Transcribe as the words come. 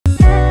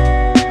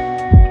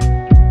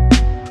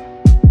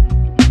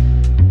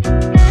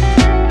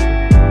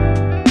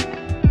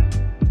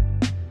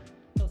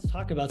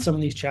about some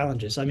of these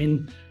challenges. I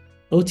mean,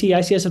 OT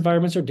ICS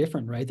environments are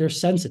different, right? They're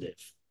sensitive,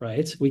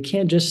 right? We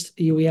can't just,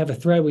 we have a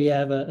threat, we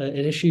have an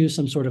issue,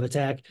 some sort of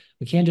attack.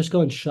 We can't just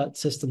go and shut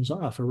systems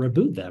off or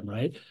reboot them,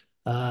 right?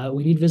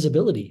 We need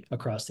visibility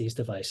across these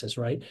devices,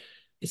 right?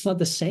 It's not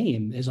the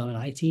same as on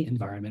an IT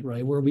environment,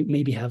 right? Where we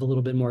maybe have a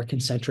little bit more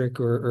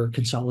concentric or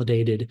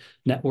consolidated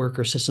network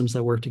or systems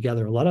that work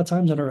together. A lot of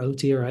times on our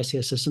OT or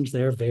ICS systems,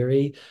 they're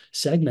very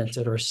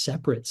segmented or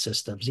separate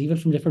systems, even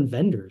from different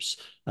vendors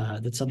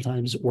that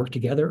sometimes work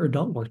together or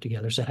don't work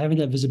together. So having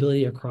that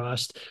visibility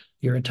across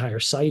your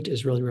entire site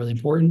is really, really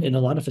important. In a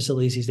lot of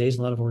facilities these days,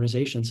 a lot of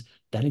organizations,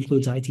 that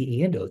includes IT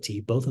and OT,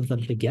 both of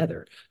them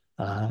together.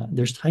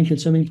 There's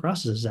time-consuming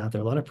processes out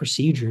there, a lot of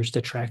procedures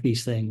to track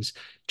these things,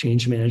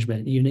 change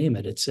management, you name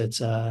it.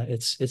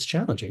 It's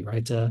challenging,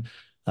 right? To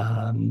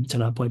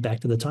not point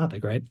back to the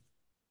topic, right?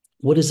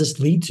 What does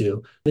this lead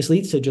to? This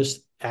leads to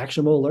just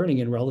actionable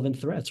learning and relevant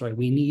threats, right?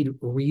 We need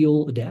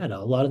real data. A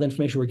lot of the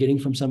information we're getting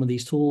from some of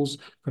these tools,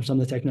 from some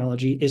of the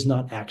technology is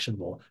not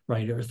actionable,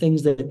 right? Or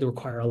things that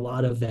require a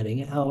lot of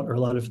vetting out or a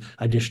lot of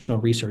additional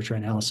research or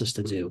analysis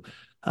to do.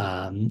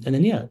 And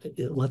then, yeah,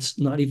 let's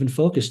not even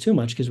focus too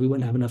much because we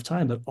wouldn't have enough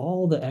time, but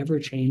all the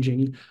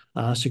ever-changing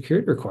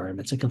security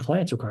requirements and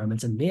compliance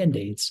requirements and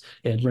mandates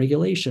and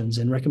regulations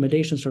and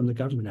recommendations from the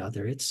government out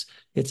there, it's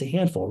a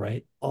handful,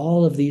 right?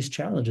 All of these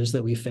challenges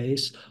that we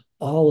face,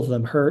 all of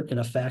them hurt and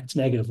affect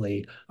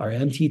negatively our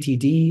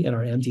MTTD and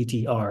our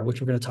MTTR, which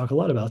we're going to talk a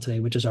lot about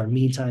today, which is our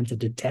mean time to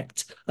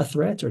detect a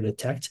threat or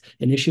detect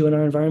an issue in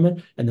our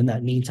environment, and then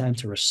that mean time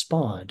to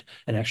respond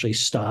and actually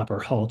stop or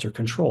halt or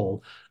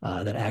control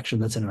that action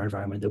that's in our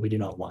environment that we do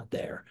not want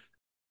there.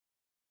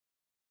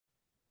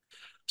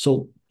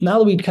 So now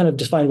that we kind of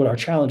defined what our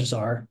challenges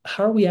are,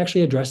 how are we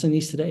actually addressing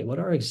these today? What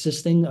are our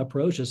existing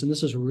approaches? And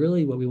this is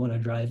really what we want to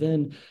drive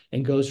in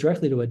and goes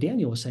directly to what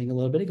Daniel was saying a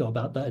little bit ago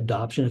about the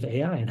adoption of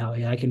AI and how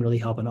AI can really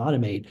help and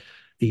automate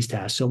these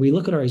tasks. So we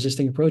look at our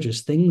existing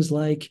approaches, things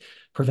like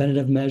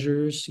preventative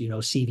measures,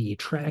 CVE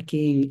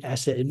tracking,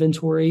 asset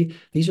inventory.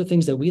 These are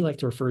things that we like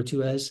to refer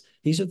to as,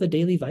 these are the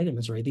daily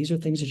vitamins, right? These are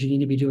things that you need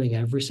to be doing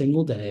every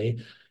single day,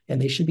 and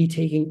they should be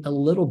taking a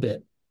little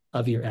bit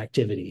of your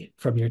activity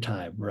from your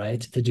time, right,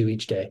 to do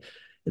each day.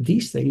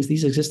 These things,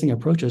 these existing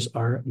approaches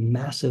are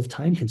massive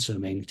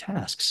time-consuming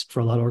tasks for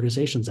a lot of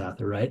organizations out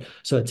there, right?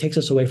 So it takes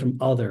us away from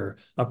other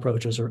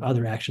approaches or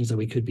other actions that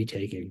we could be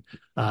taking.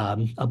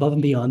 Above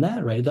and beyond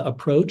that, right, the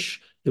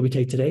approach that we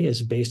take today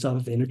is based off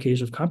of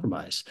indicators of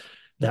compromise.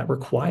 That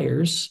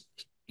requires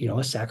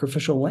a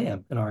sacrificial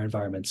lamb in our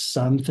environment.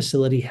 Some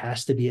facility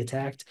has to be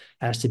attacked,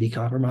 has to be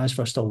compromised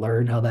for us to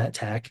learn how that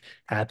attack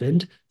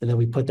happened. And then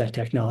we put that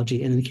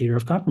technology in the indicator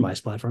of compromise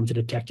platform to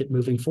detect it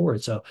moving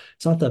forward. So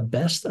it's not the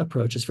best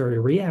approach. It's very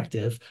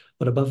reactive,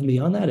 but above and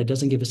beyond that, it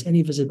doesn't give us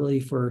any visibility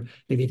for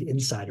maybe an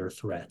insider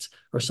threat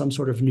or some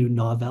sort of new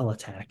novel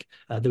attack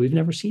that we've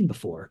never seen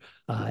before.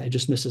 It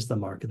just misses the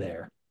mark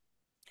there.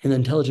 And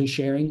intelligence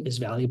sharing is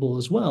valuable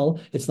as well.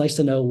 It's nice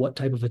to know what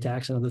type of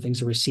attacks and other things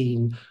that we're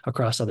seeing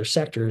across other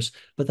sectors,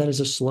 but that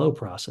is a slow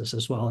process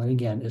as well. And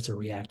again, it's a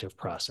reactive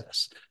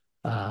process.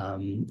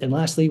 And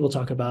lastly, we'll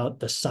talk about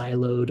the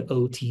siloed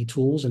OT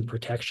tools and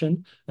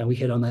protection. And we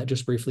hit on that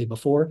just briefly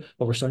before,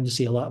 but we're starting to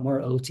see a lot more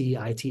OT,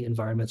 IT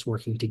environments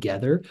working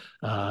together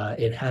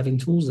and having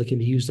tools that can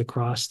be used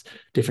across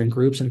different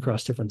groups and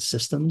across different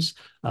systems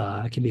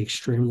can be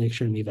extremely,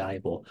 extremely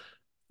valuable.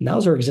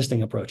 Now's our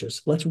existing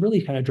approaches. Let's really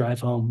kind of drive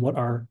home what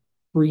our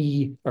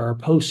pre or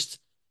post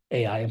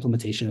AI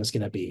implementation is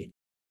going to be.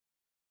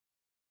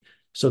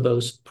 So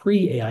those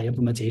pre-AI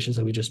implementations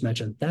that we just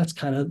mentioned, that's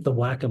kind of the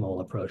whack-a-mole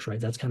approach, right?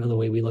 That's kind of the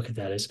way we look at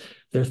that is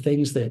they're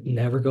things that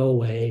never go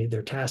away.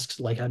 They're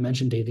tasks, like I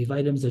mentioned, daily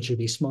items that should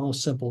be small,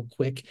 simple,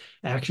 quick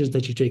actions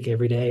that you take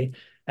every day,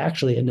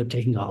 actually end up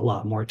taking a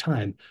lot more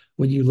time.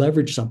 When you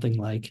leverage something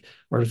like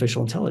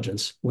artificial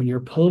intelligence, when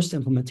you're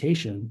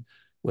post-implementation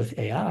with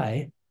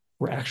AI,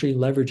 we're actually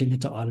leveraging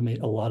it to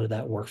automate a lot of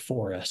that work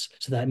for us.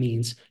 So that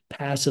means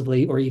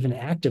passively or even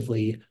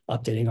actively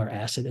updating our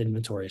asset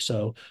inventory.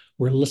 So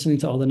we're listening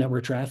to all the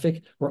network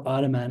traffic. We're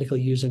automatically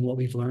using what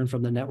we've learned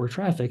from the network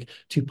traffic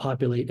to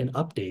populate and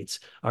update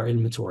our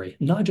inventory,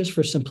 not just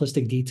for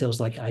simplistic details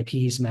like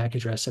IPs, MAC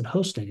address, and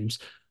host names,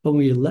 but when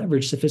we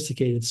leverage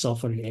sophisticated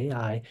self-learning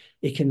AI,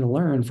 it can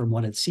learn from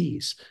what it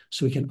sees.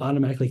 So we can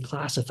automatically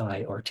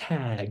classify or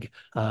tag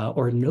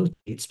or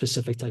notate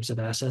specific types of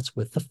assets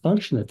with the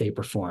function that they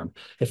perform.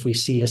 If we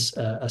see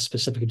a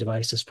specific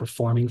device is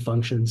performing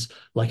functions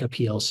like a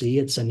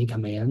PLC, it's sending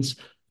commands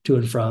to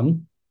and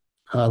from,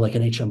 like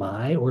an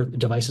HMI or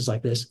devices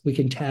like this, we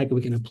can tag,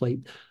 we can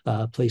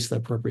place the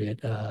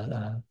appropriate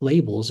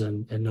labels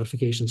and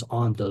notifications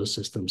on those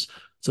systems.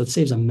 So it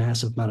saves a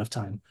massive amount of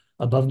time.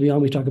 Above and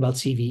beyond, we talk about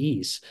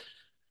CVEs.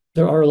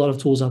 There are a lot of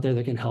tools out there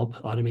that can help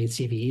automate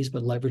CVEs,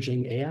 but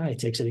leveraging AI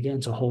takes it again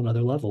to a whole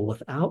nother level.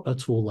 Without a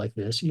tool like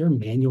this, you're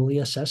manually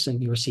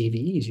assessing your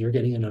CVEs. You're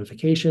getting a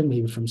notification,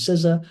 maybe from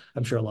CISA.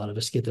 I'm sure a lot of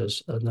us get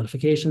those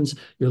notifications.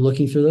 You're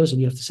looking through those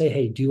and you have to say,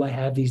 hey, do I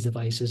have these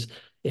devices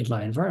in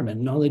my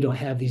environment. Not only do I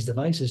have these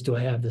devices, do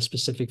I have the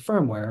specific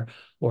firmware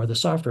or the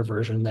software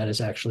version that is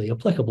actually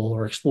applicable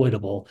or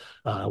exploitable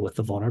with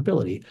the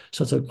vulnerability.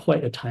 So it's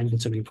quite a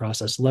time-consuming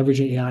process.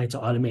 Leveraging AI to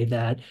automate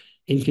that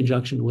in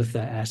conjunction with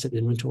the asset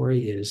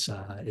inventory is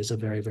a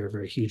very, very,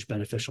 very huge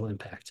beneficial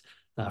impact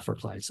for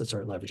clients that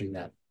start leveraging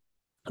that.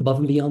 Above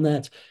and beyond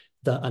that,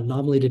 the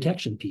anomaly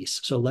detection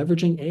piece. So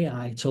leveraging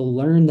AI to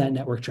learn that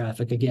network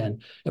traffic. Again,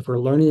 if we're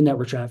learning the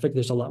network traffic,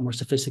 there's a lot more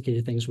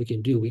sophisticated things we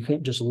can do. We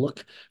can't just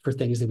look for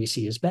things that we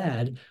see as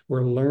bad.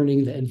 We're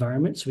learning the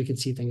environment so we can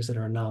see things that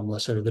are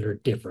anomalous or that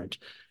are different.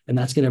 And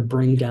that's going to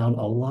bring down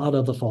a lot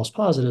of the false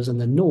positives and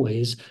the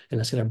noise, and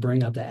that's going to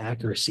bring up the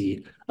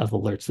accuracy of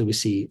alerts that we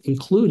see,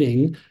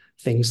 including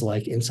things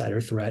like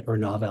insider threat or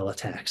novel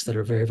attacks that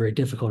are very, very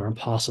difficult or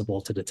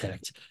impossible to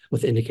detect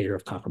with indicator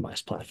of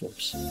compromised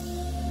platforms.